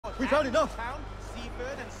We've had enough. Town,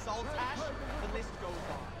 Seaford and Saltash, the list goes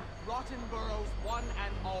on. Rotten boroughs, one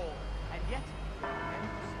and all. And yet,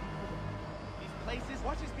 these places,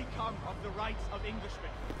 what has become of the rights of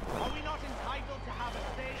Englishmen? Are we not entitled to have a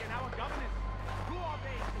say in our governance? Who are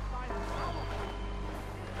they to decide our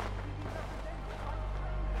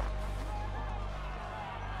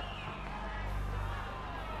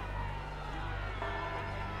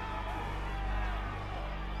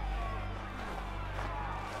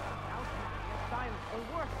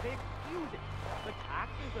or worse, they excuse it. The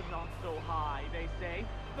taxes are not so high, they say.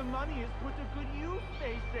 The money is put to good use,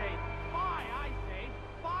 they say. Fie, I say.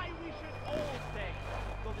 Fie, we should all say.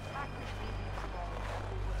 Though the taxes may be small.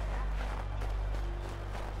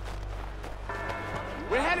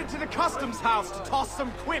 We're headed to the customs house to toss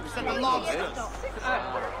some quips at the lobsters.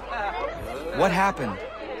 What happened?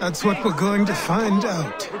 That's what we're going to find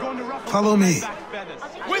out. Follow me.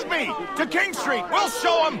 With me! To King Street! We'll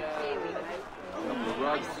show them!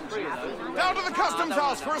 Down to the customs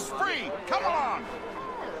house for a spree! Come along!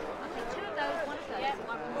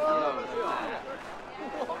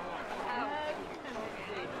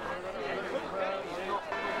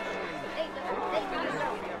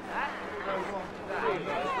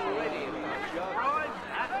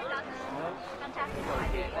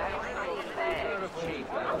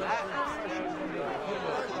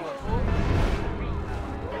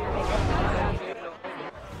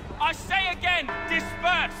 I say again,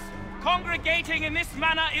 disperse! Congregating in this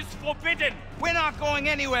manner is forbidden! We're not going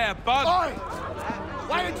anywhere, Bug! Oi!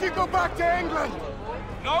 Why didn't you go back to England?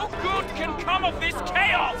 No good can come of this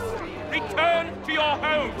chaos! Return to your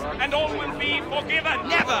homes, and all will be forgiven!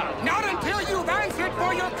 Never! Not until you've answered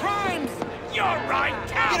for your crimes! You're right,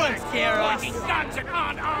 coward! You don't scare us! Pointy guns and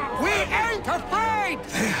unarmed! We ain't afraid!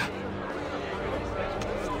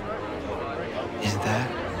 Is that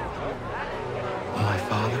my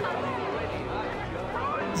father?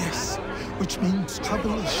 Yes, which means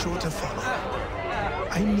trouble is sure to follow.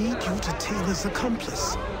 I need you to tail his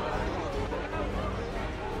accomplice.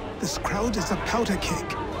 This crowd is a powder keg.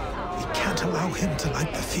 We can't allow him to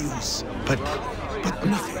light the fuse. But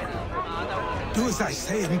nothing. Do as I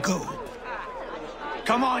say and go.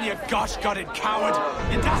 Come on, you gosh-gutted coward!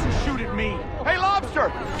 It doesn't shoot at me! Hey,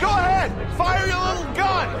 Lobster! Go ahead! Fire your little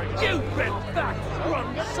gun! You red fat,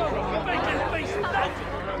 run, son of a bacon-faced nut!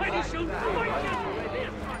 And you shall fight you!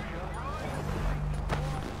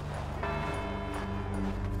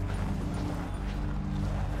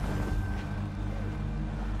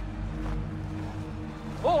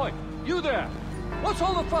 Boy, you there! What's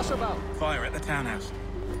all the fuss about? Fire at the townhouse.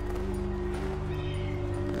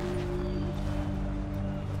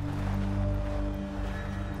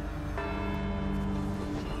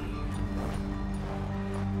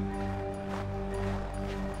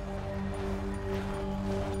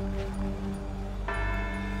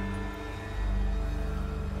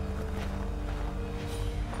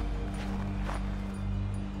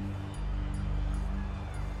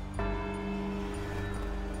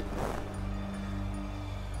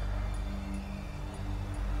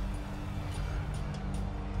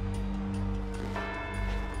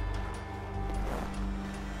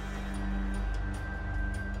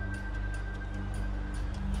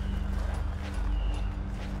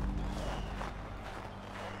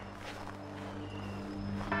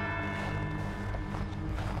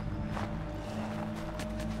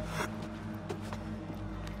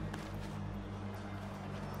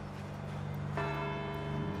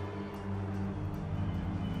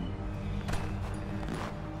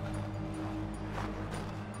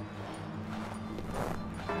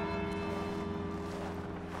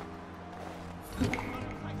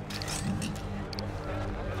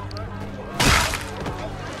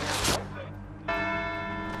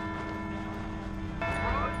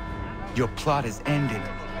 Your plot is ended.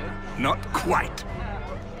 Not quite.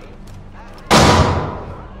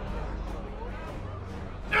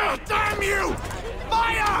 Oh, damn you!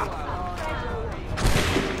 Fire!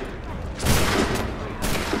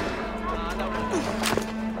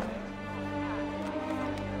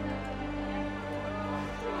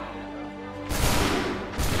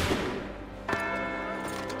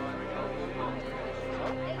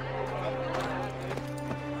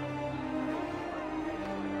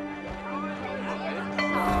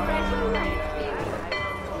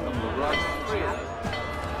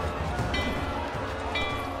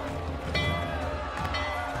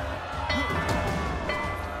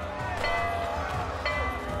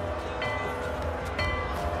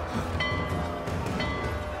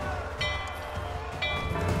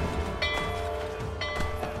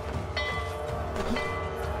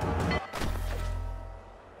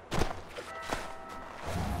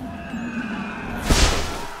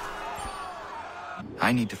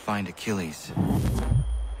 I need to find Achilles.